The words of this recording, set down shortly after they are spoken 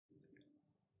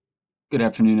Good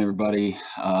afternoon, everybody.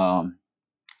 Getting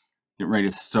ready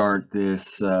to start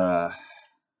this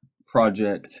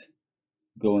project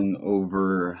going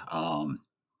over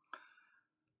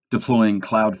deploying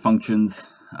cloud functions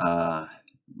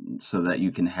so that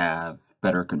you can have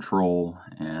better control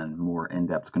and more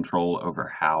in-depth control over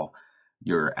how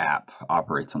your app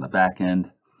operates on the back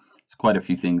end. There's quite a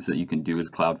few things that you can do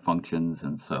with cloud functions,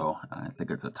 and so I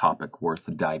think it's a topic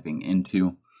worth diving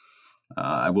into.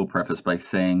 I will preface by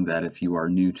saying that if you are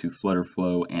new to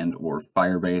Flutterflow and or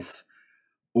Firebase,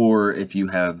 or if you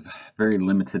have very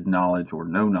limited knowledge or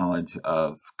no knowledge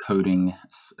of coding,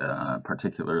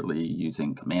 particularly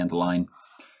using command line,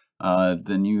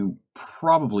 then you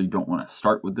probably don't want to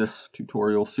start with this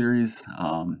tutorial series.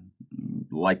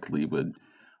 Likely would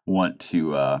want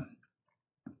to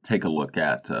take a look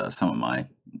at some of my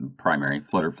primary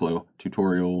Flutterflow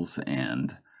tutorials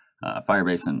and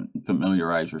Firebase and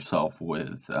familiarize yourself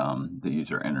with the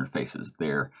user interfaces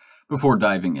there before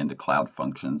diving into cloud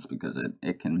functions, because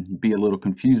it can be a little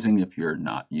confusing if you're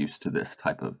not used to this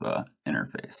type of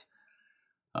interface.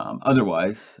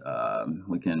 Otherwise,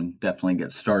 we can definitely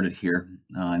get started here.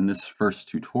 In this first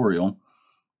tutorial,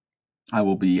 I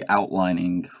will be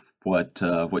outlining what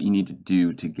you need to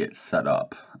do to get set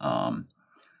up.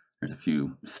 There's a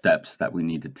few steps that we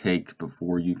need to take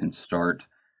before you can start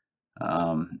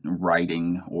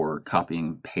writing or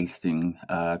copying, pasting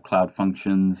cloud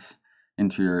functions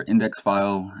into your index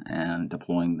file and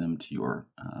deploying them to your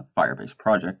Firebase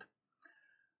project.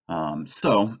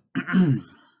 So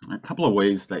a couple of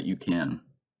ways that you can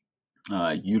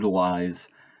utilize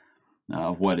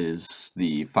what is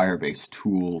the Firebase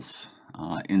Tools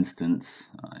instance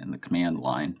in the command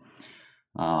line.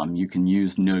 You can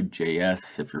use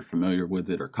Node.js if you're familiar with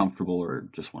it or comfortable or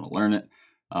just want to learn it.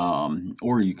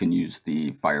 Or you can use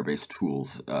the Firebase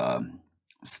Tools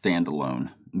standalone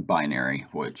binary,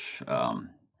 which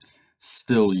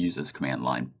still uses command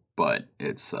line, but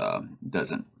it's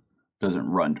doesn't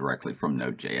run directly from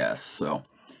Node.js. So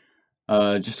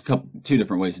just two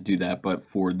different ways to do that. But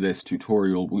for this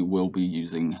tutorial, we will be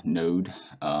using Node.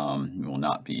 We will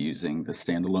not be using the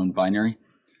standalone binary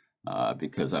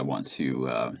because I want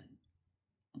to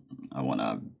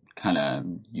kind of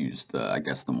use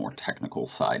the more technical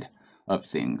side of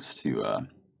things to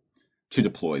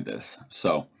deploy this.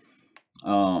 So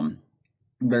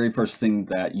very first thing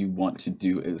that you want to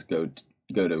do is go to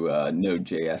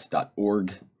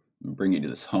nodejs.org and bring you to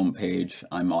this home page.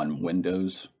 I'm on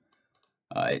Windows.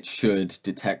 It should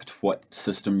detect what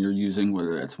system you're using,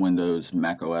 whether it's Windows,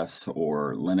 Mac OS,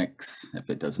 or Linux. If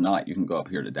it does not, you can go up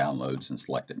here to downloads and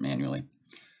select it manually.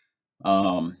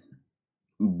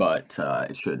 But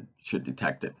it should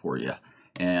detect it for you.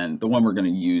 And the one we're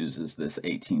going to use is this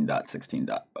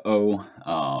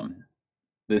 18.16.0.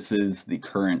 This is the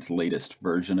current latest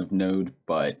version of Node,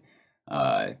 but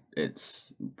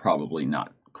it's probably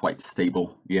not quite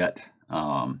stable yet.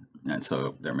 And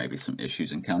so there may be some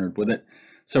issues encountered with it.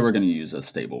 So we're going to use a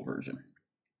stable version.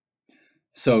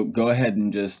 So go ahead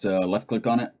and just left click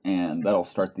on it, and that'll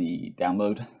start the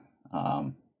download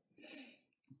of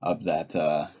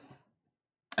that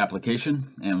application.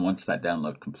 And once that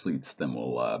download completes, then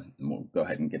we'll go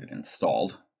ahead and get it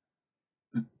installed.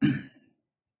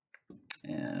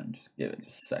 And just give it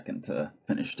just a second to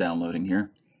finish downloading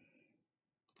here.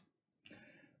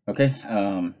 Okay,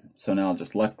 so now I'll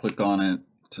just left click on it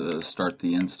to start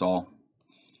the install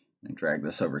and drag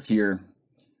this over here.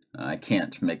 I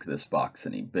can't make this box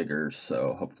any bigger,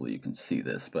 so hopefully you can see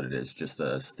this, but it is just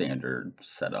a standard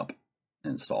setup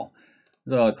install.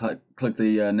 So I'll click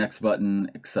the next button,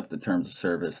 accept the terms of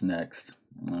service, next.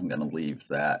 I'm going to leave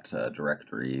that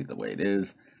directory the way it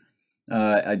is.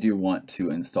 I do want to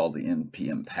install the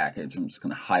npm package. I'm just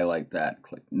going to highlight that,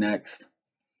 click next.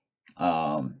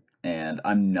 And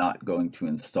I'm not going to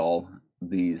install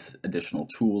these additional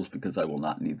tools because I will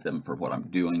not need them for what I'm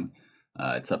doing.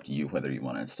 It's up to you whether you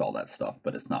want to install that stuff,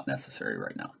 but it's not necessary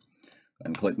right now.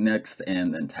 And click next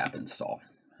and then tap install.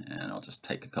 And I'll just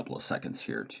take a couple of seconds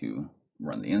here to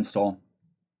run the install.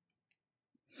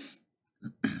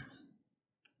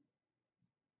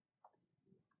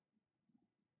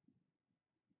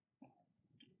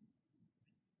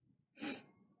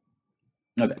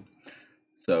 Okay,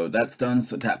 so that's done.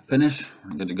 So tap finish.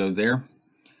 We're good to go there.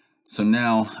 So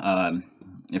now,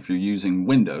 if you're using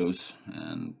Windows,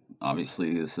 and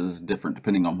obviously this is different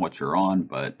depending on what you're on,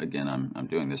 but again, I'm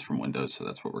doing this from Windows, so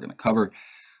that's what we're going to cover.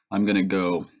 I'm going to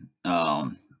go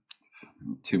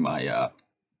to my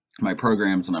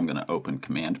programs, and I'm going to open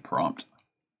command prompt.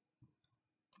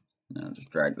 Now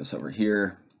just drag this over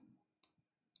here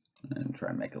and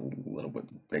try and make it a little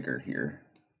bit bigger here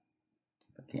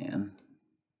if I can.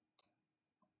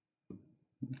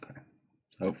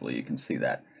 Hopefully you can see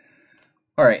that.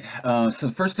 All right, so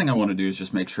the first thing I want to do is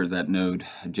just make sure that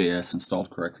Node.js installed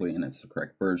correctly and it's the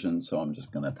correct version. So I'm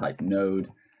just going to type Node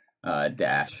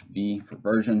 -v for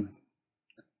version,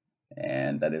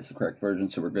 and that is the correct version,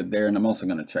 so we're good there. And I'm also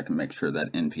going to check and make sure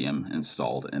that npm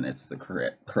installed and it's the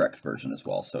correct version as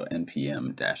well. So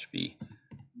npm-v.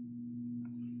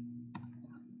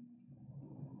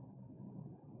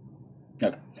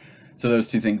 Okay, so those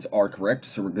two things are correct,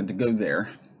 so we're good to go there.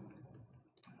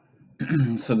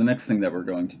 So the next thing that we're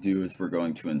going to do is we're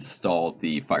going to install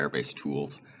the Firebase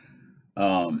Tools.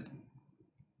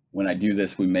 When I do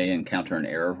this, we may encounter an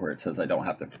error where it says I don't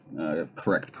have the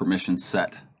correct permission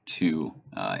set to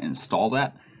install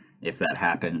that. If that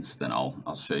happens, then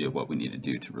I'll show you what we need to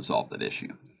do to resolve that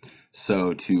issue.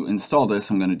 So to install this,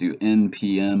 I'm going to do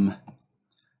npm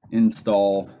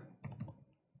install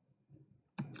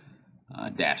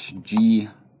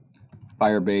 -g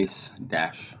Firebase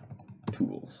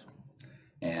 -tools.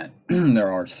 And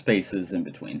there are spaces in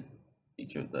between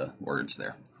each of the words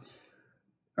there.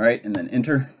 All right, and then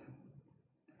enter.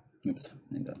 Oops,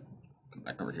 I need to go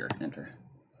back over here, enter.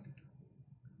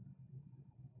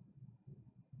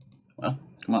 Well,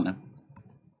 come on now.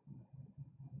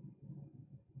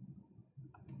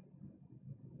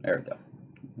 There we go. I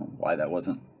don't know why that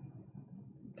wasn't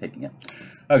taking it.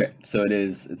 Okay, so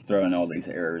it's throwing all these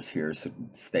errors here, so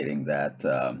stating that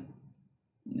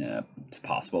yeah, it's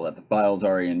possible that the file's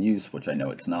already in use, which I know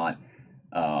it's not,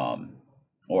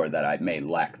 or that I may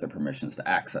lack the permissions to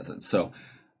access it. So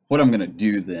what I'm going to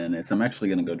do then is I'm actually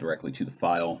going to go directly to the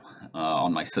file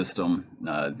on my system,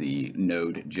 the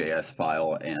Node.js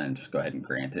file, and just go ahead and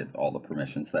grant it all the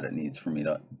permissions that it needs for me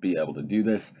to be able to do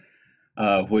this,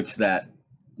 which that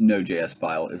Node.js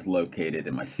file is located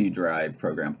in my C drive,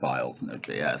 program files,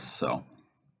 Node.js. So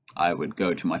I would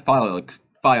go to my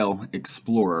file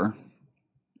explorer,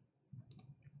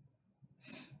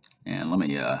 and let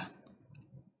me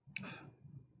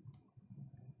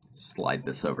slide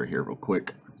this over here real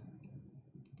quick.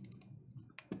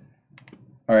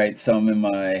 All right, so I'm in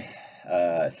my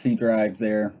C drive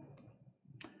there,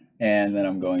 and then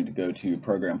I'm going to go to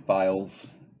program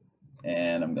files,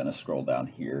 and I'm going to scroll down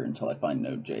here until I find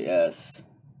Node.js.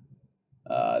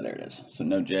 There it is. So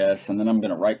Node.js, and then I'm going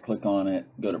to right click on it,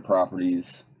 go to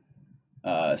properties,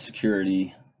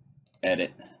 security,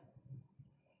 edit,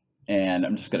 and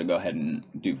I'm just going to go ahead and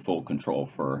do full control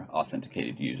for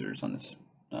authenticated users on this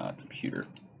computer.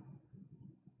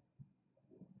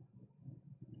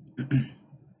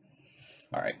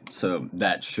 All right, so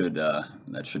that should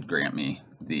grant me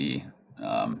the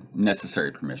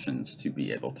necessary permissions to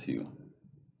be able to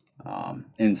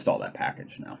install that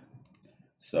package now.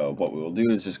 So what we will do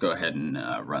is just go ahead and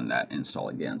run that install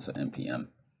again. So npm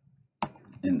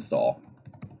install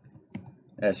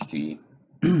sg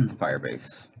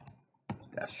Firebase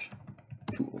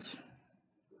 -tools.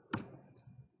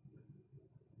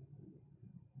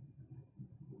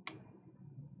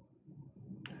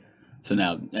 So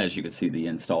now, as you can see, the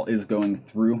install is going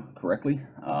through correctly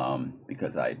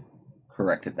because I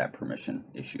corrected that permission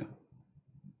issue.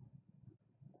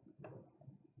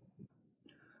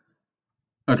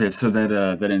 Okay, so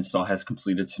that install has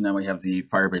completed. So now we have the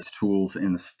Firebase Tools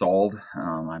installed.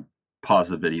 I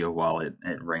paused the video while it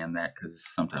ran that because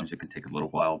sometimes it can take a little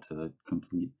while to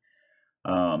complete.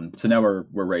 So now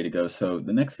we're ready to go. So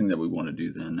the next thing that we want to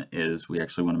do then is we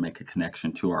actually want to make a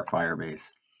connection to our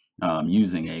Firebase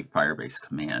using a Firebase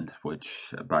command,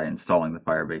 which by installing the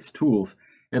Firebase Tools,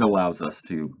 it allows us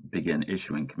to begin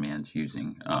issuing commands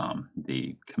using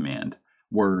the command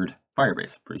word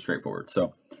Firebase. Pretty straightforward.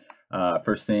 So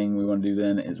first thing we want to do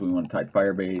then is we want to type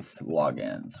Firebase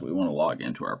login. So we want to log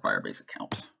into our Firebase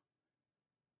account.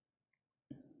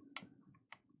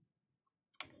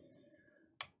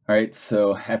 All right,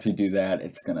 so after you do that,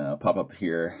 it's going to pop up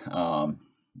here, and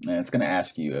it's going to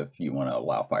ask you if you want to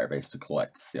allow Firebase to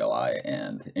collect CLI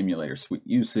and emulator suite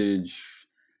usage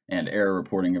and error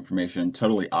reporting information.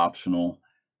 Totally optional.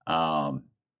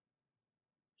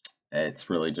 It's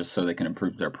really just so they can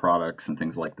improve their products and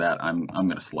things like that. I'm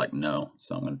going to select no,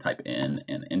 so I'm going to type in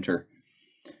and enter.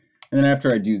 And then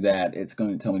after I do that, it's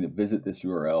going to tell me to visit this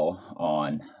URL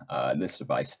on this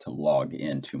device to log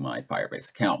into my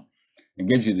Firebase account. It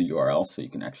gives you the URL, so you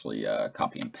can actually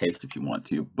copy and paste if you want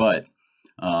to, but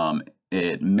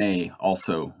it may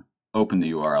also open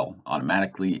the URL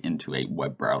automatically into a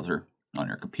web browser on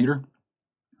your computer,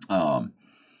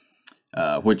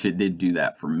 which it did do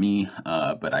that for me,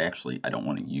 but I don't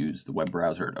want to use the web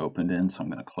browser it opened in, so I'm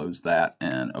going to close that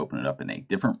and open it up in a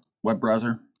different web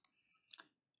browser.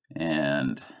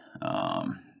 And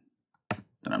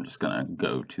then I'm just going to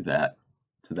go to that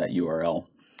URL.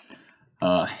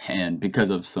 And because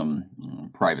of some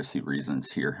privacy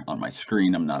reasons here on my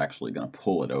screen, I'm not actually going to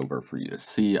pull it over for you to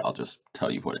see. I'll just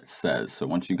tell you what it says. So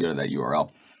once you go to that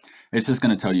URL, it's just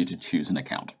going to tell you to choose an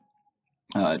account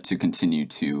to continue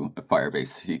to a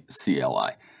Firebase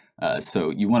CLI. So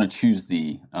you want to choose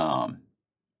the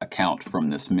account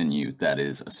from this menu that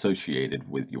is associated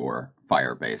with your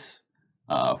Firebase,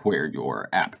 where your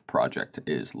app project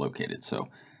is located. So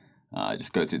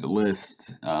just go through the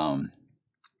list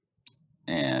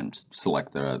and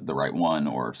select the right one,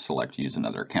 or select use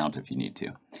another account if you need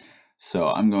to. So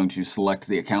I'm going to select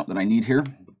the account that I need here.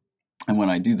 And when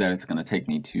I do that, it's going to take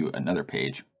me to another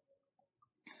page,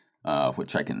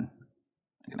 which I can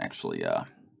actually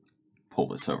pull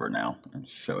this over now and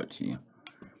show it to you.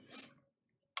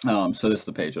 So this is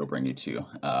the page it'll bring you to.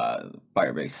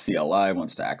 Firebase CLI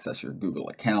wants to access your Google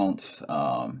account,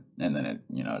 and then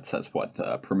it says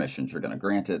what permissions you're going to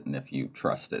grant it, and if you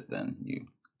trust it, then you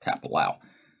tap allow.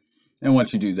 And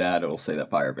once you do that, it'll say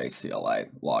that Firebase CLI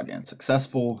login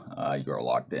successful. You are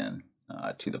logged in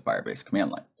to the Firebase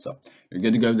command line. So you're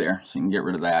good to go there. So you can get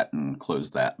rid of that and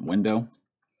close that window,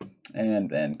 and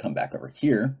then come back over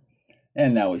here.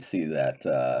 And now we see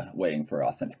that waiting for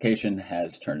authentication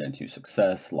has turned into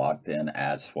success, logged in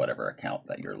as whatever account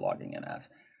that you're logging in as.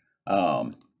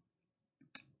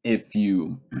 If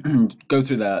you go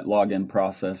through that login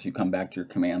process, you come back to your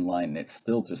command line, and it's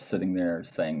still just sitting there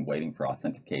saying waiting for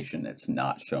authentication. It's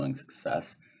not showing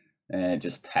success. And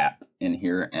just tap in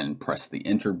here and press the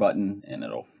enter button, and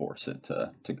it'll force it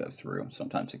to go through.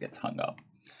 Sometimes it gets hung up.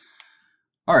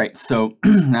 All right, so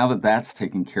now that that's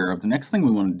taken care of, the next thing we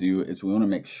want to do is we want to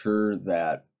make sure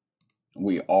that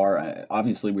we are,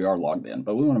 obviously we are logged in,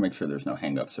 but we want to make sure there's no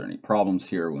hangups or any problems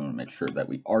here. We want to make sure that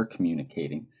we are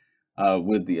communicating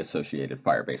with the associated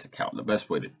Firebase account. The best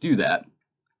way to do that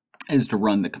is to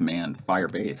run the command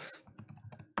Firebase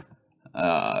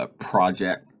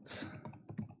projects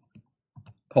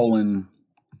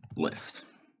 :list.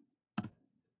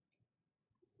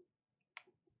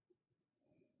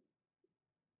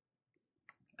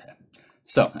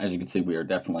 So as you can see, we are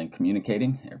definitely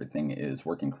communicating. Everything is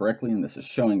working correctly, and this is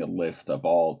showing a list of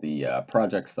all the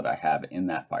projects that I have in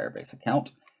that Firebase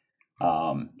account.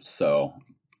 So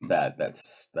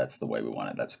that's the way we want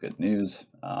it. That's good news.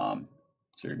 So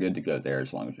you're good to go there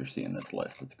as long as you're seeing this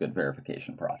list. It's a good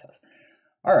verification process.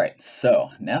 All right,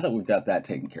 so now that we've got that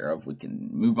taken care of, we can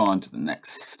move on to the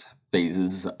next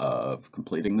phases of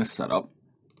completing this setup.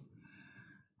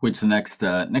 Which the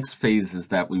next phase is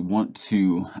that we want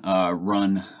to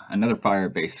run another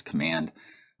Firebase command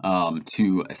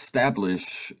to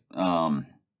establish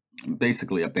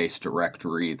basically a base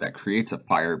directory that creates a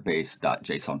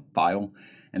firebase.json file,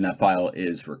 and that file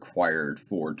is required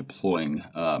for deploying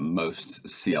most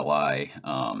CLI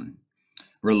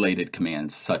related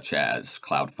commands such as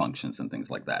cloud functions and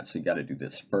things like that. So you got to do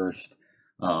this first,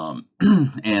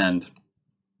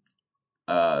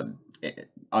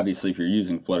 obviously, if you're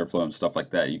using Flutterflow and stuff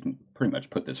like that, you can pretty much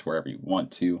put this wherever you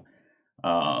want to.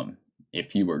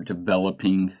 If you were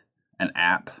developing an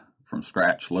app from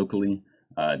scratch locally,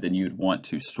 then you'd want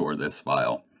to store this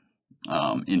file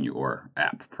in your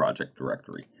app project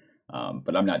directory.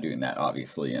 But I'm not doing that,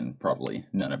 obviously, and probably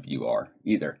none of you are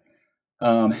either.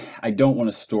 I don't want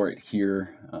to store it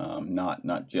here,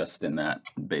 not just in that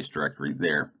base directory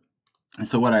there.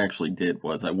 So what I actually did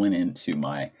was I went into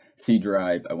my C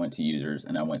drive, I went to users,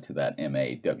 and I went to that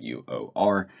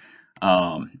MAWOR,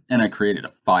 and I created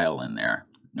a file in there,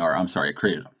 or I'm sorry, I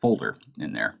created a folder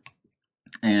in there,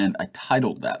 and I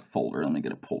titled that folder. Let me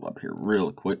get it pulled up here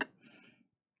real quick.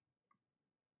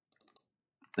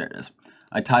 There it is.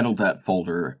 I titled that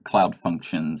folder Cloud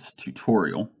Functions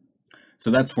Tutorial.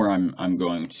 So that's where I'm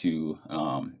going to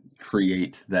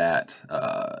create that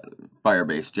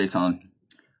Firebase JSON,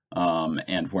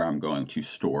 and where I'm going to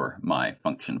store my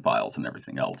function files and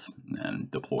everything else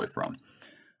and deploy from.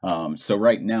 So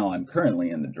right now I'm currently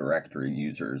in the directory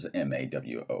users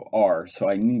MAWOR, so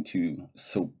I need to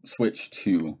switch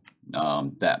to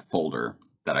that folder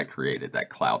that I created, that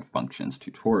Cloud Functions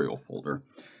Tutorial folder.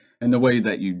 And the way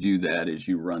that you do that is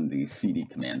you run the cd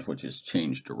command, which is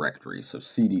change directory. So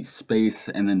cd space,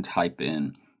 and then type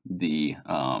in the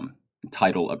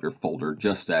title of your folder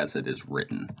just as it is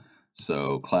written.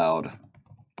 So Cloud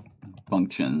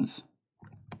Functions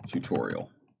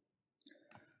Tutorial.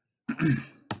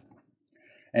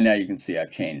 And now you can see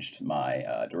I've changed my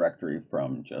directory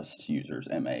from just users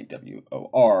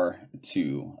MAWOR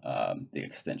to the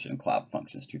extension Cloud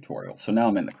Functions Tutorial. So now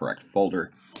I'm in the correct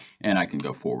folder, and I can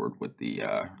go forward with the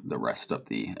rest of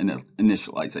the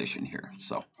initialization here.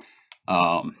 So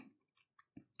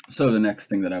So the next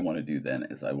thing that I want to do then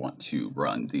is I want to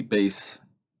run the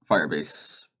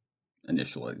Firebase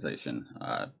initialization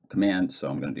command. So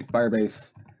I'm going to do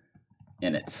Firebase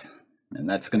init, and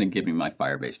that's going to give me my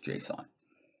Firebase JSON.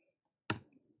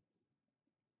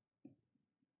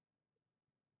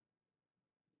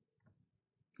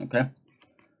 Okay.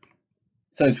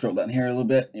 So I scroll down here a little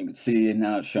bit. You can see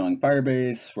now it's showing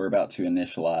Firebase. We're about to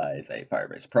initialize a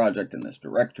Firebase project in this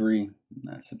directory.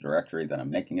 That's the directory that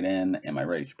I'm making it in. Am I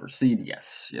ready to proceed?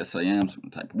 Yes. Yes, I am. So I'm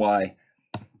going to type Y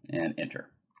and enter.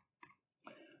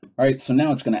 All right, so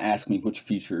now it's going to ask me which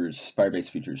features, Firebase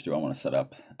features, do I want to set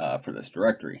up for this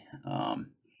directory.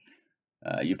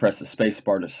 You press the space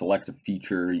bar to select a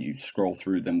feature, you scroll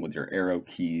through them with your arrow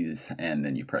keys, and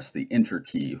then you press the enter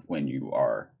key when you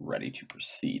are ready to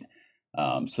proceed.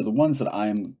 So the ones that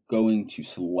I'm going to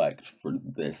select for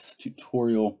this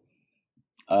tutorial,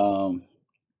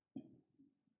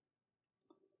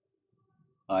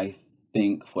 I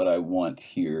think what I want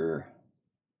here,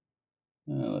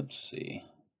 let's see.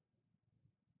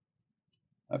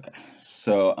 Okay,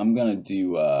 so I'm going to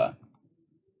do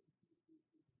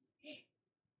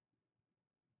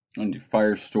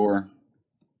Firestore,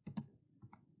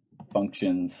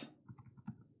 functions,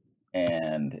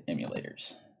 and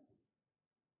emulators.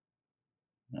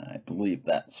 I believe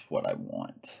that's what I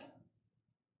want.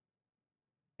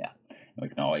 Yeah, we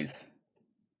can always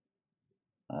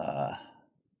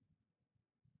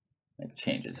make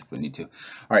changes if we need to.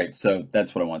 All right, so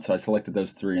that's what I want. So I selected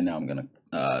those three, and now I'm going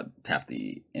to tap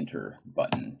the enter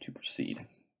button to proceed.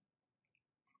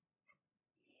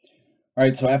 All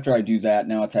right, so after I do that,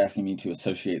 now it's asking me to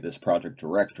associate this project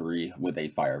directory with a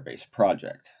Firebase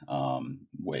project,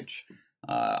 which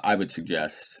I would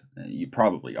suggest you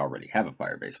probably already have a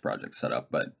Firebase project set up,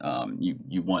 but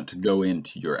you want to go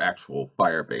into your actual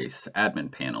Firebase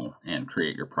admin panel and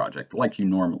create your project like you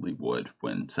normally would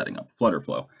when setting up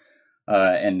Flutterflow.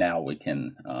 And now we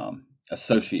can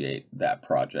associate that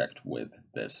project with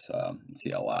this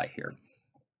CLI here.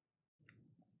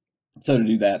 So to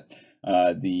do that,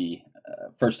 the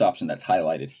first option that's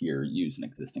highlighted here, use an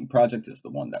existing project, is the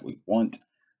one that we want.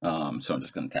 So I'm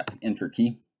just going to tap the enter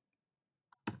key.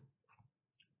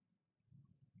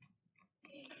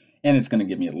 And it's going to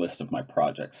give me a list of my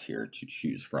projects here to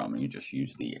choose from. And you just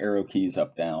use the arrow keys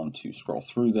up, down to scroll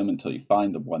through them until you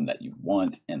find the one that you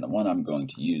want. And the one I'm going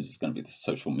to use is going to be the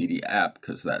social media app,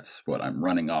 because that's what I'm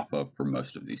running off of for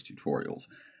most of these tutorials.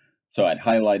 So I'd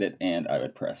highlight it and I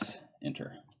would press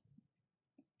enter.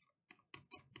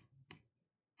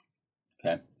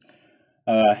 Okay.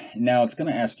 Now it's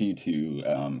going to ask you to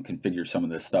configure some of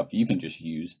this stuff. You can just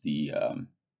use the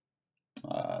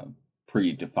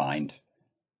predefined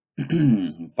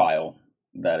file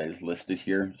that is listed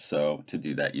here. So to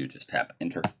do that, you just tap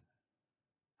enter.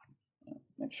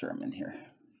 Make sure I'm in here.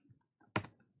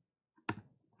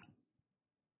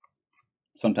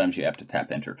 Sometimes you have to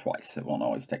tap enter twice. It won't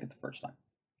always take it the first time.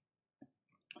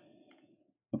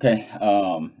 Okay.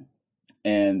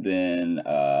 And then,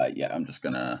 yeah, I'm just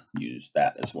going to use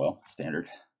that as well. Standard.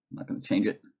 I'm not going to change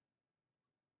it.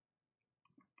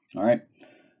 All right.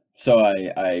 So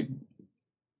I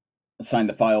assigned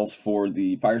the files for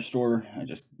the Firestore. I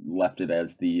just left it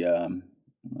as the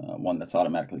one that's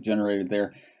automatically generated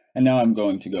there. And now I'm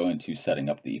going to go into setting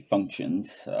up the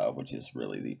functions, which is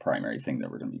really the primary thing that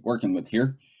we're going to be working with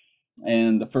here.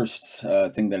 And the first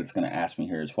thing that it's going to ask me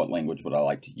here is what language would I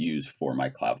like to use for my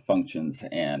cloud functions,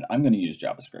 and I'm going to use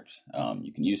JavaScript.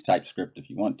 You can use TypeScript if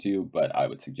you want to, but I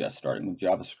would suggest starting with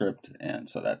JavaScript, and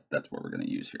so that's what we're going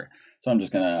to use here. So I'm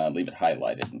just going to leave it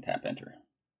highlighted and tap enter.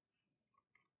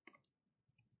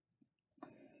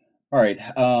 All right,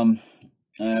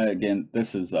 again,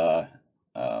 this is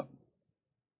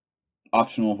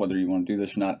optional whether you want to do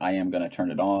this or not. I am going to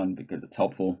turn it on because it's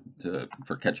helpful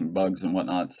for catching bugs and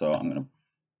whatnot. So I'm going to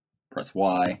press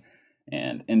Y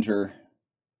and enter.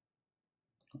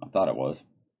 I thought it was.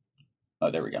 Oh,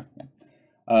 there we go. Yeah.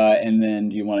 And then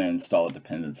do you want to install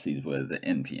dependencies with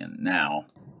npm now?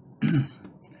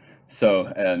 So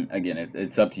again,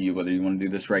 it's up to you whether you want to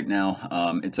do this right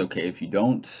now. It's okay if you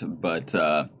don't, but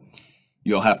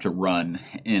you'll have to run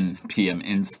npm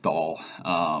install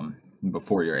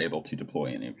before you're able to deploy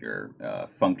any of your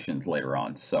functions later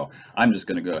on. So I'm just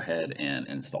going to go ahead and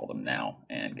install them now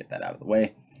and get that out of the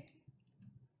way.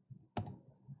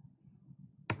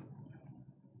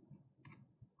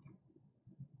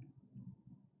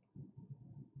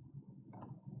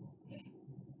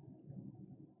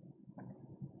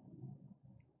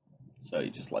 So you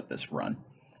just let this run.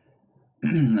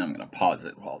 I'm going to pause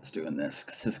it while it's doing this,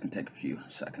 because this can take a few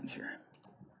seconds here.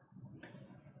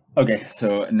 Okay,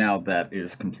 so now that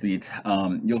is complete,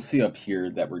 you'll see up here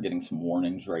that we're getting some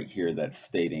warnings right here that's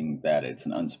stating that it's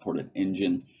an unsupported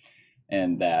engine,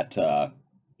 and that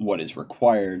what is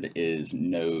required is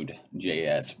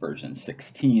Node.js version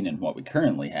 16, and what we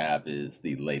currently have is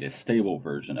the latest stable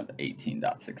version of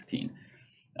 18.16.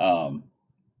 I'm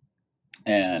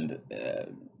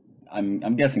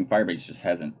guessing Firebase just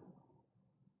hasn't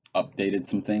updated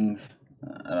some things.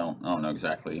 I don't know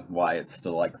exactly why it's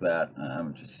still like that.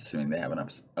 I'm just assuming they haven't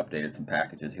updated some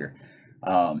packages here.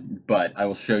 But I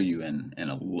will show you in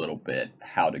a little bit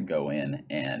how to go in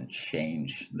and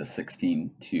change the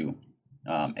 16 to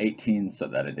 18 so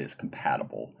that it is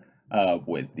compatible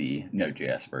with the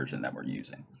Node.js version that we're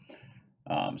using.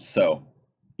 So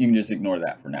you can just ignore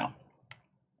that for now.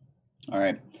 All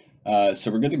right. So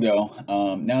we're good to go.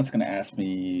 Now it's going to ask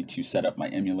me to set up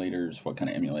my emulators. What kind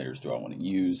of emulators do I want to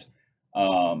use?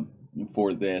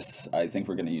 For this, I think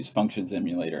we're going to use functions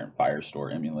emulator and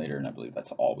Firestore emulator, and I believe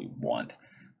that's all we want.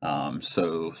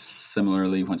 So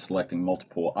similarly, when selecting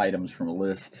multiple items from a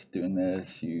list, doing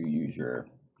this, you use your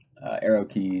arrow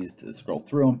keys to scroll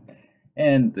through them,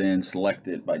 and then select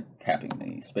it by tapping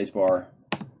the spacebar.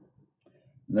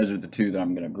 Those are the two that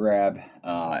I'm going to grab,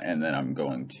 and then I'm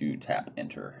going to tap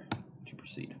enter to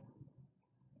proceed.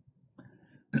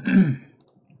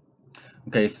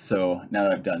 Okay, so now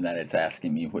that I've done that, it's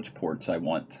asking me which ports I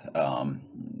want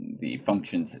the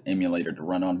functions emulator to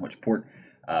run on, which port.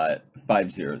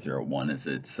 5001 is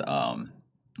its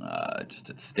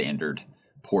just its standard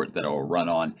port that it will run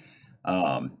on.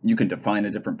 You can define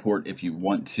a different port if you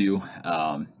want to,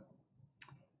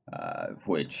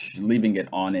 which leaving it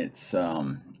on its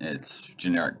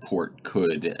generic port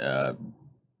could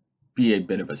be a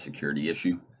bit of a security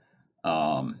issue.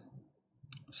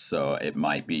 So it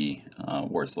might be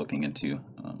worth looking into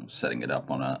setting it up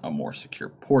on a more secure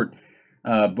port.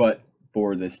 But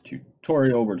for this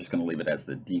tutorial, we're just going to leave it as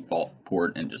the default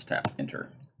port and just tap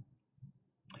enter.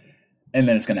 And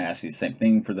then it's going to ask you the same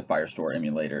thing for the Firestore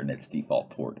emulator, and its default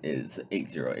port is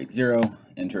 8080,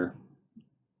 enter.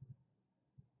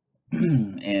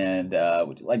 And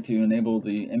would you like to enable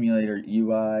the emulator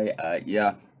UI?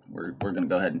 Yeah, we're going to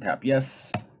go ahead and tap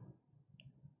yes.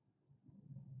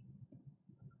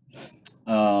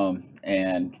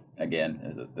 And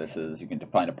again, this is, you can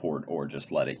define a port or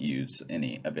just let it use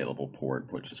any available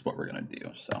port, which is what we're going to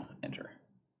do. So enter.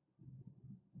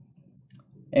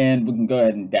 And we can go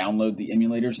ahead and download the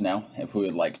emulators now if we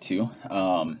would like to.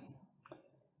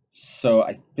 So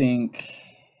I think,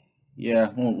 yeah,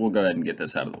 we'll go ahead and get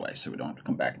this out of the way so we don't have to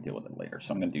come back and deal with it later.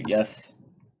 So I'm going to do yes.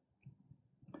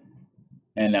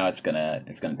 And now it's gonna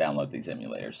download these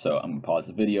emulators. So I'm gonna pause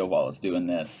the video while it's doing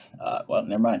this. Well,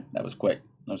 never mind. That was quick.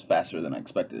 That was faster than I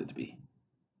expected it to be.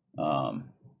 Oh,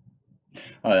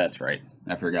 that's right.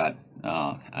 I forgot.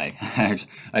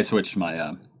 I switched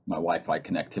my my Wi-Fi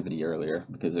connectivity earlier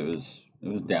because it was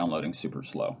downloading super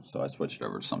slow. So I switched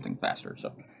over to something faster.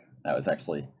 So that was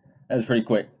pretty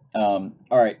quick. All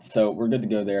right, so we're good to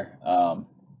go there. All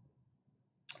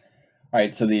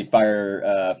right, so the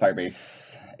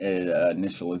Firebase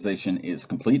initialization is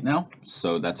complete now,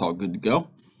 so that's all good to go.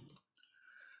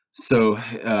 So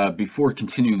before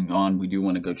continuing on, we do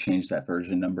want to go change that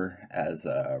version number as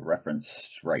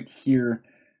referenced right here,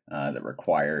 that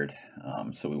required.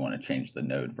 So we want to change the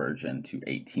Node version to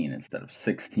 18 instead of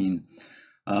 16.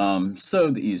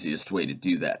 So the easiest way to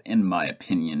do that, in my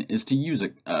opinion, is to use a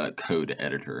code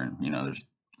editor. And there's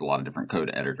a lot of different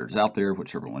code editors out there,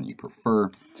 whichever one you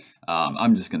prefer.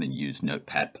 I'm just going to use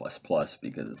Notepad++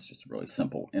 because it's just a really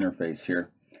simple interface here.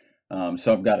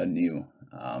 So I've got a new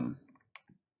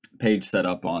page set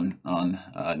up on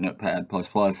Notepad++,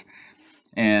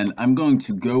 and I'm going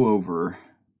to go over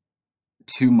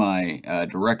to my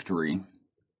directory.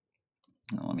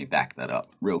 Now, let me back that up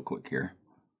real quick here.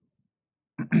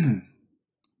 Let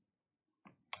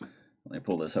me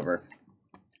pull this over.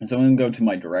 And so I'm going to go to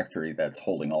my directory that's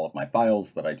holding all of my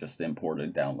files that I just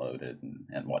imported, downloaded,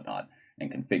 and whatnot,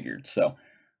 and configured. So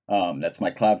that's my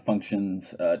Cloud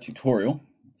Functions tutorial.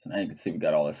 So now you can see we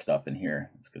got all this stuff in here.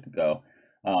 It's good to go.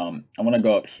 I'm going to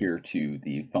go up here to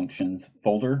the Functions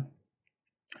folder,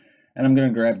 and I'm going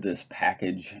to grab this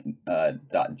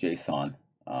package.json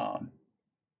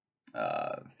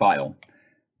file,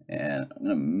 and I'm going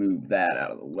to move that out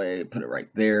of the way, put it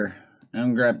right there. And I'm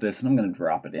going to grab this and I'm going to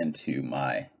drop it into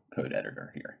my code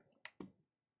editor here.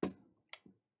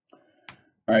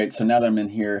 All right, so now that I'm in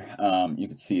here, you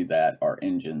can see that our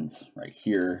engines right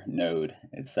here, Node,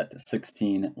 is set to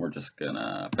 16. We're just going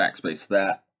to backspace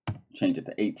that, change it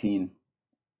to 18,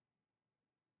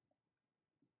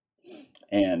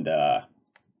 and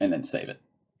then save it.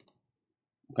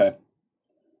 Okay.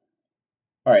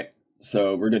 All right,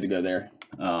 so we're good to go there.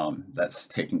 That's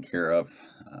taken care of.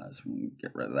 So we can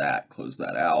get rid of that, close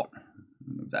that out,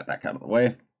 move that back out of the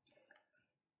way.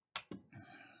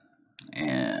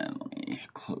 And let me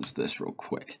close this real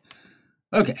quick.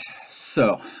 Okay,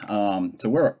 so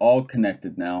we're all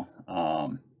connected now.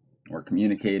 We're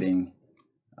communicating.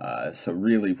 So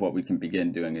really what we can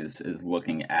begin doing is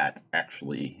looking at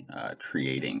actually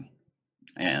creating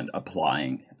and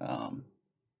applying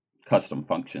custom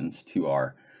functions to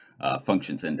our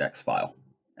functions index file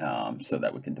so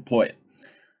that we can deploy it.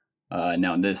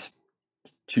 Now in this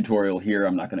tutorial here,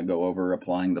 I'm not going to go over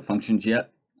applying the functions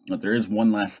yet, but there is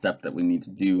one last step that we need to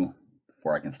do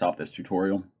before I can stop this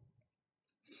tutorial.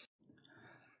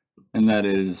 And that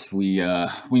is we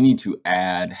need to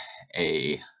add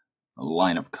a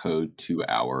line of code to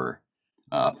our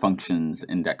functions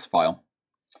index file.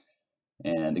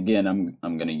 And again, I'm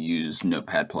going to use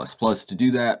Notepad++ to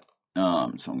do that. So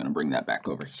I'm going to bring that back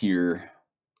over here.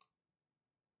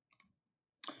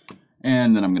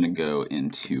 And then I'm going to go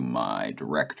into my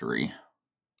directory.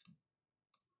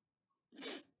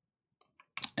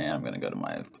 And I'm going to go to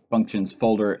my functions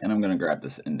folder, and I'm going to grab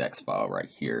this index file right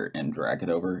here and drag it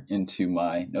over into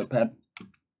my Notepad.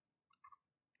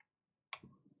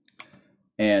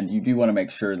 And you do want to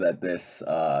make sure that this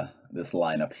this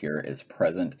line up here is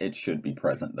present. It should be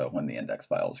present though when the index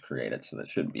file is created, so that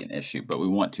shouldn't be an issue. But we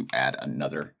want to add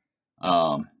another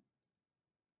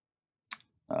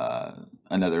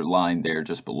another line there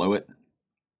just below it.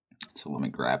 So let me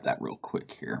grab that real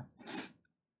quick here.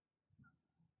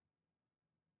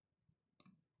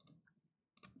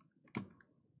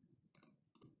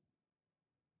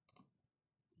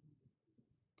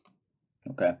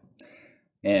 Okay,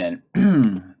 and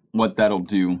what that'll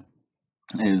do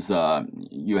is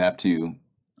you have to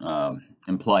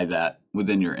imply that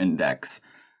within your index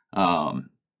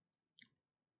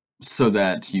so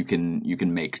that you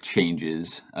can make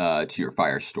changes to your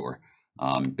Firestore.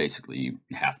 Basically, you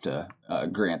have to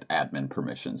grant admin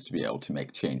permissions to be able to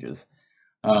make changes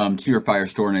to your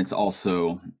Firestore, and it's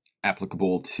also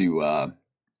applicable to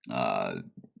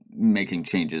making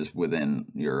changes within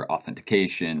your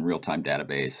authentication, real-time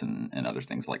database, and other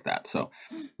things like that. So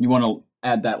you want to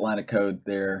add that line of code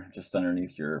there just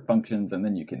underneath your functions, and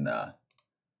then you can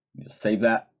just save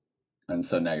that. And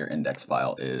so now your index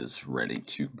file is ready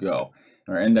to go.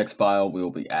 In our index file,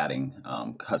 we'll be adding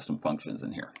custom functions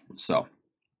in here. So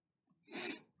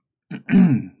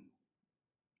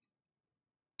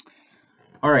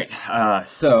all right,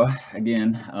 so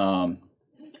again,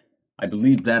 I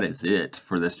believe that is it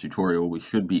for this tutorial. We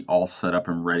should be all set up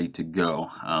and ready to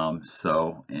go.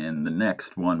 So in the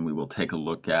next one, we will take a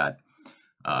look at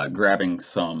grabbing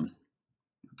some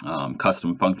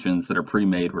custom functions that are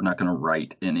pre-made. We're not going to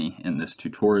write any in this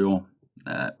tutorial.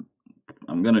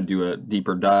 I'm going to do a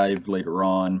deeper dive later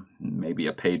on, maybe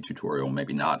a paid tutorial,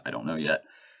 maybe not, I don't know yet.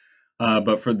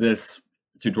 But for this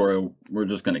tutorial, we're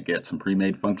just going to get some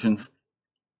pre-made functions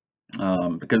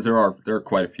because there are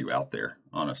quite a few out there.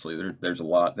 Honestly, there's a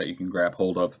lot that you can grab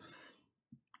hold of,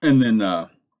 and then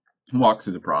walk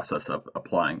through the process of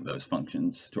applying those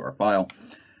functions to our file,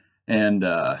 and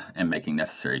making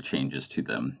necessary changes to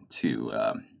them to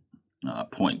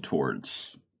point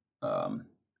towards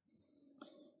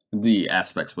the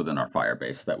aspects within our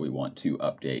Firebase that we want to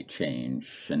update, change,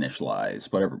 initialize,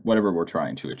 whatever we're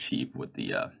trying to achieve with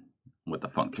the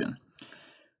function.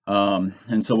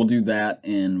 And so we'll do that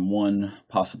in one,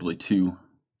 possibly two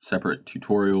separate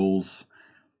tutorials.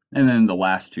 And then the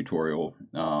last tutorial,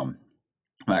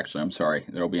 actually, I'm sorry,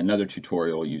 there'll be another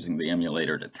tutorial using the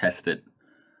emulator to test it.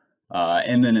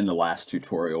 And then in the last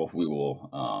tutorial, we will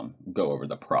go over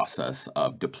the process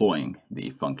of deploying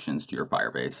the functions to your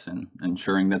Firebase and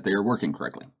ensuring that they are working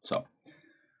correctly. So,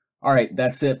 all right,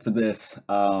 that's it for this.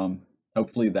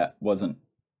 Hopefully that wasn't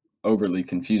overly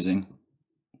confusing.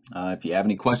 If you have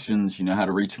any questions, you know how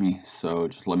to reach me, so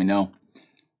just let me know.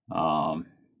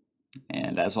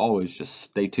 And as always, just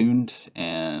stay tuned,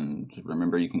 and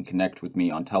remember you can connect with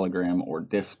me on Telegram or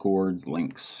Discord.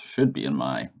 Links should be in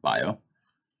my bio,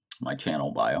 my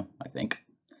channel bio, I think.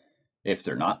 If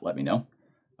they're not, let me know.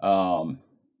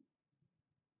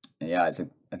 Yeah, I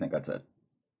think that's it.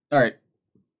 All right,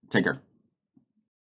 take care.